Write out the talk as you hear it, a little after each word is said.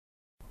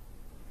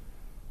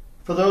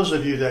For those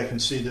of you that can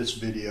see this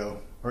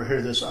video or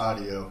hear this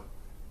audio,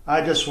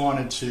 I just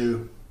wanted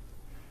to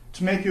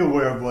make you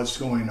aware of what's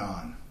going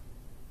on.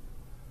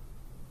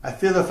 I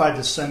feel if I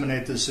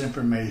disseminate this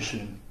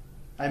information,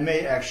 I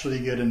may actually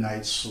get a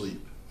night's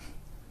sleep.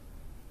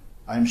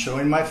 I am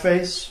showing my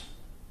face,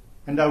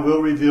 and I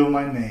will reveal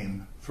my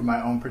name for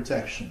my own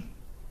protection.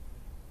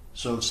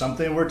 So if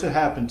something were to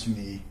happen to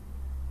me,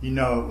 you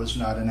know it was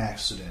not an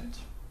accident.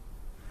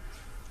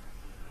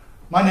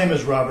 My name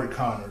is Robert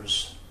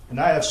Connors, and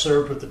I have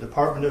served with the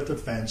Department of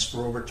Defense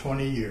for over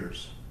 20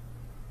 years.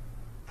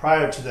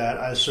 Prior to that,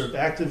 I served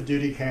active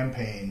duty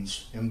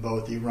campaigns in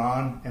both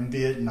Iran and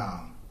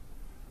Vietnam.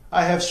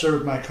 I have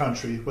served my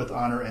country with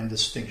honor and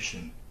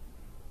distinction.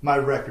 My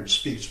record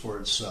speaks for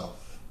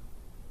itself.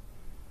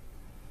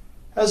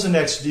 As an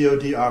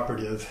ex-DoD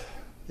operative,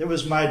 it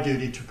was my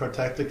duty to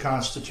protect the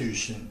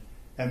Constitution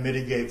and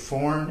mitigate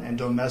foreign and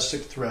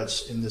domestic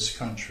threats in this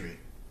country.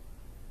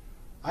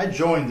 I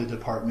joined the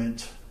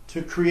department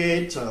to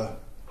create a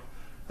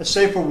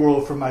safer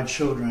world for my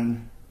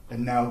children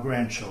and now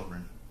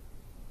grandchildren.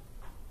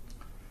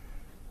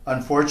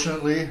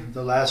 Unfortunately,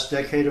 the last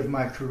decade of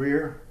my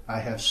career, I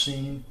have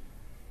seen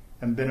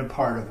and been a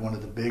part of one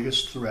of the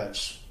biggest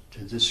threats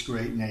to this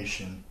great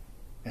nation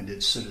and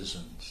its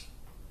citizens.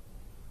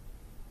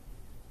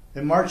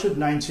 In March of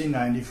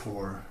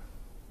 1994,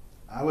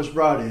 I was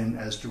brought in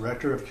as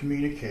Director of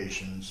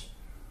Communications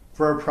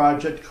for a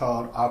project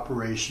called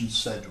Operation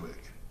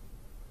Sedgwick,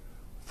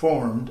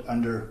 formed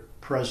under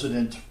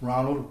President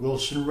Ronald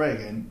Wilson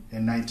Reagan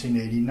in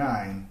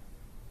 1989.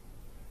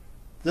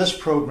 This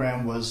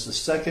program was the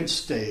second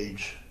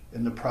stage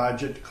in the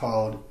project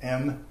called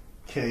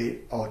MK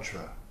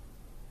Ultra.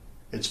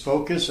 Its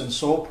focus and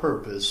sole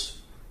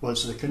purpose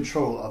was the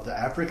control of the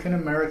African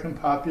American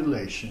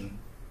population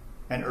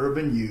and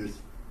urban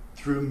youth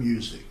through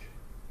music.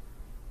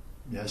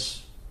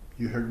 Yes,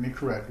 you heard me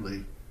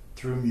correctly,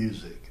 through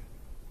music.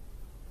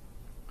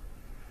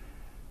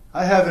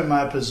 I have in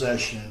my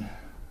possession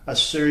a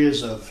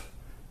series of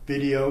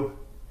video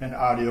and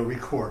audio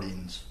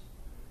recordings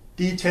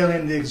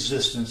detailing the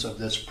existence of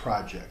this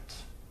project.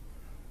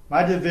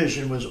 My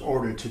division was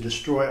ordered to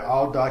destroy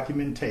all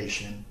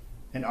documentation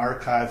and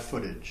archive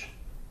footage.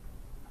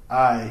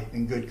 I,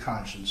 in good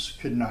conscience,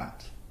 could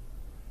not.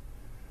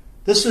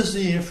 This is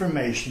the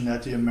information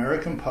that the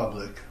American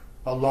public,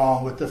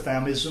 along with the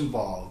families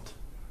involved,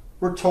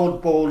 were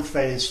told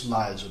bold-faced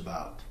lies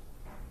about.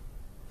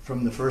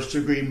 From the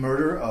first-degree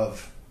murder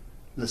of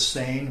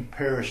Lassane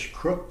Parish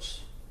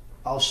Crooks,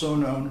 also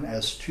known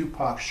as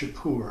Tupac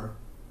Shakur,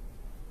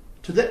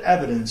 to the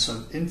evidence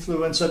of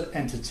influence of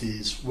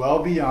entities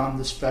well beyond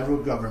this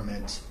federal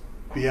government,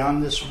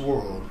 beyond this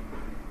world,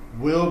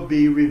 will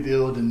be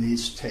revealed in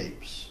these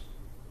tapes.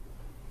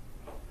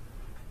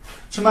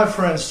 To my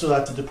friends still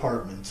at the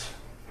department,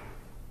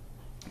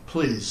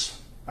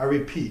 please, I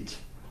repeat,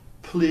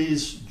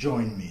 please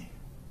join me.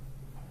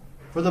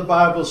 For the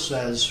Bible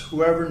says,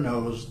 whoever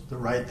knows the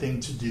right thing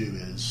to do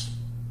is,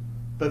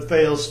 but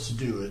fails to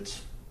do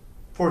it,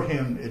 for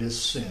him it is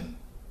sin.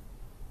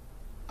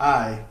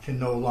 I can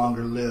no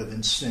longer live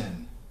in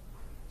sin.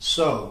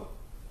 So,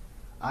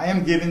 I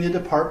am giving the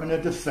Department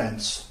of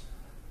Defense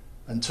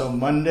until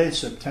Monday,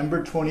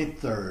 September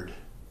 23rd,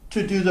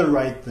 to do the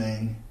right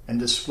thing and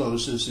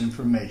disclose this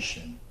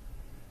information.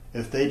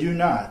 If they do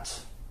not,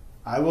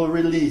 I will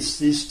release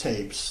these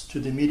tapes to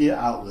the media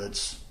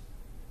outlets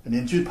and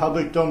into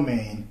public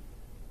domain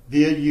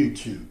via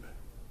YouTube.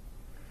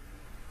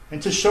 And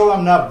to show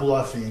I'm not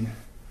bluffing,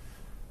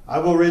 I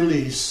will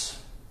release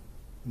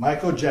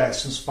Michael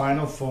Jackson's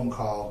final phone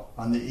call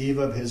on the eve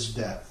of his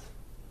death.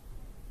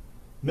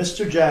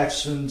 Mr.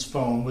 Jackson's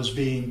phone was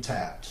being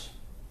tapped,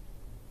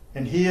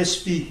 and he is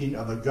speaking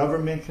of a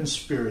government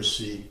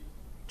conspiracy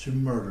to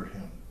murder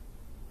him.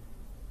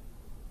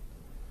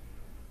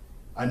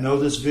 I know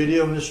this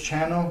video and this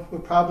channel will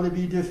probably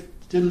be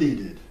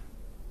deleted,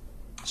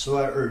 so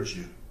I urge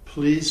you,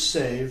 please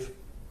save,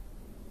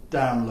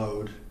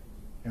 download,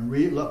 and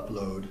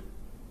re-upload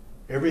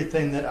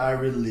everything that I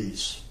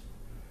release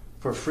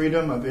for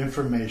freedom of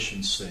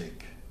information's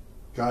sake.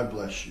 God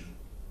bless you.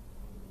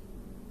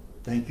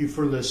 Thank you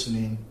for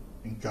listening,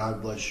 and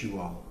God bless you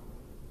all.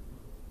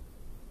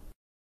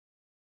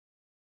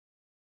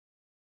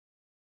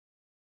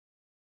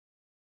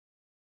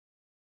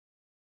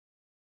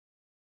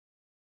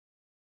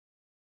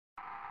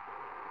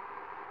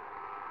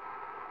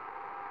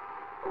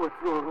 What's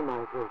wrong,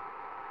 Michael?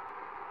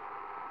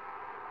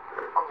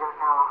 I don't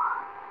know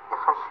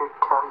if I should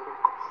tell you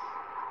this,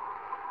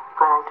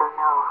 but I don't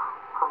know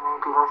who may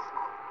be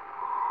listening.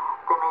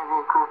 There may be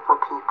a group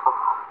of people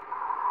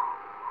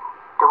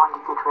that want to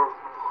get rid of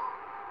me.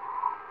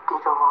 They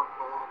don't want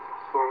me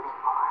here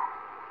anymore.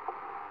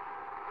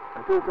 I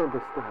don't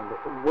understand.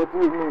 What do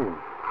you mean?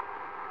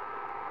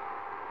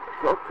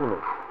 Talk to me.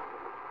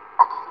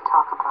 I can't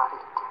talk about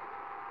it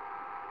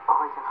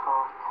over the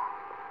phone.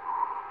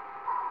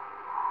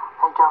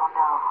 I don't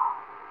know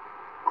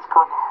what's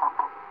going to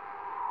happen,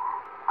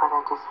 but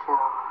I just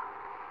feel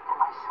in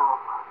my soul,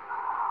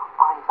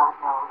 only God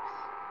knows,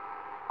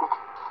 they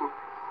can shoot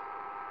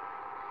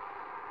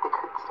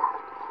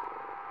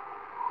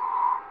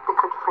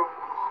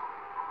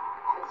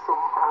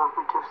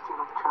overdosed you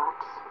on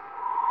drugs.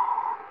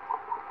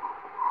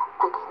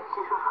 They can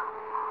do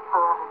a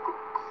lot of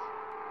things.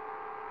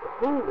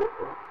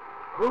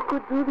 Who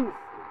could do these things?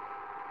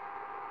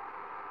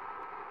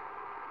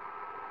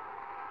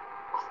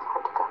 It's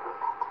not the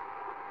government.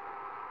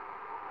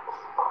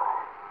 It's more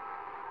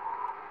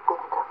than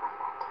the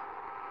government.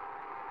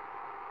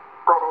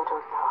 But I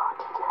don't know,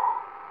 Teacher.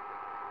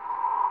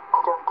 I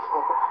don't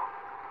care.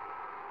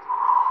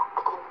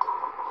 They can kill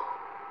me.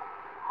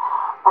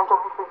 I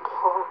don't even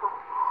care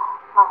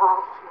my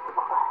life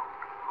anymore.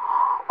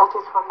 I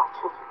just want my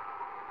children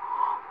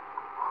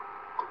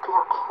to be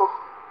okay.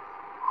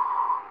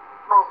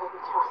 My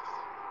angels.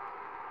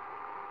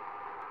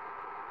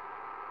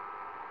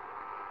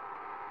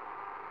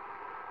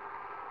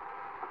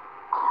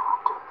 I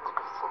want them to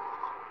be safe.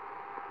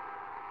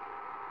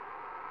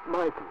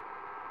 Michael,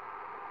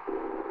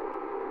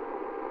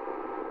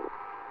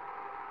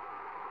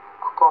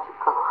 I gotta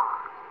go.